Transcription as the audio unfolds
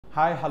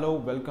Hi, hello,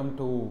 welcome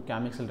to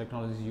Camixel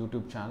Technologies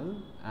YouTube channel,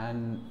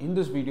 and in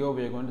this video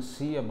we are going to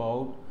see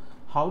about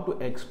how to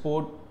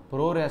export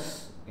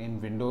ProRes in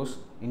Windows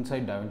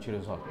inside DaVinci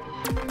Resolve.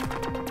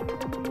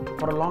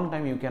 For a long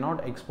time you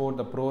cannot export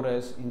the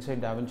ProRes inside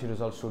DaVinci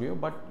Resolve Studio,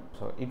 but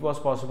so it was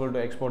possible to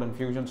export in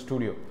Fusion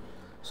Studio.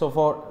 So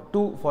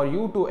for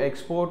you to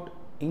export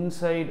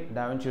inside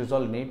DaVinci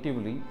Resolve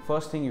natively,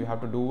 first thing you have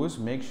to do is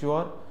make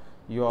sure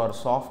your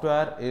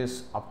software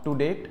is up to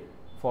date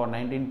for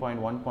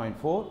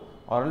 19.1.4,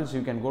 or else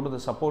you can go to the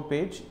support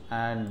page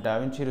and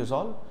DaVinci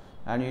Resolve,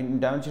 and in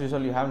DaVinci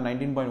Resolve you have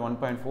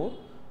 19.1.4.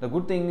 The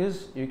good thing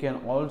is you can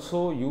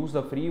also use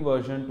the free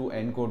version to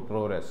encode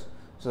ProRes.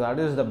 So that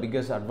is the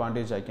biggest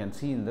advantage I can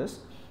see in this.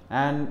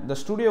 And the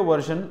studio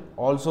version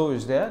also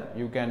is there.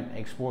 You can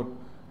export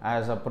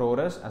as a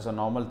ProRes as a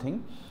normal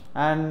thing,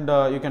 and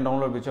you can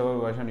download whichever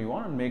version you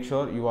want and make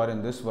sure you are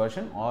in this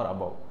version or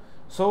above.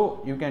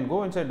 So you can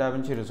go inside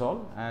DaVinci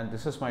Resolve, and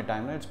this is my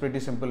timeline. It's pretty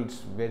simple, it's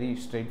very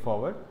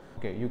straightforward.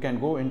 Okay, you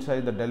can go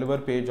inside the deliver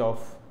page of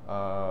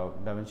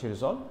DaVinci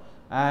Resolve,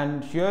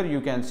 and here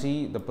you can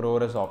see the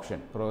ProRes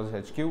option, ProRes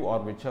HQ or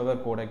whichever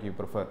codec you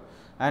prefer.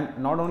 And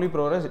not only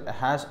ProRes, it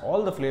has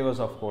all the flavors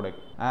of codec,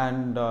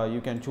 and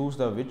you can choose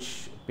the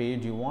which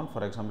page you want.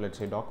 For example, let's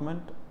say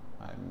document.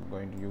 I'm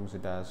going to use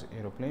it as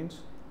aeroplanes,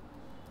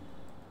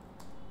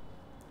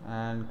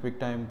 and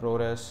QuickTime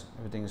ProRes,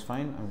 everything is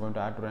fine. I'm going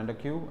to add to render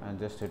queue and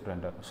just hit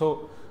render.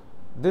 So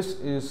this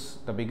is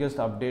the biggest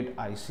update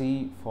I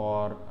see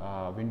for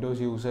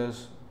Windows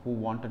users who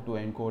wanted to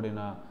encode in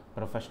a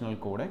professional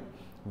codec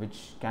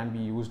which can be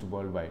used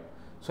worldwide.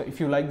 So if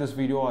you like this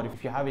video, or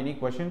if you have any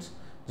questions,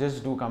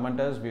 just do comment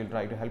us. We'll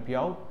try to help you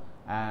out,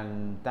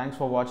 and thanks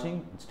for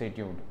watching. Stay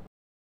tuned.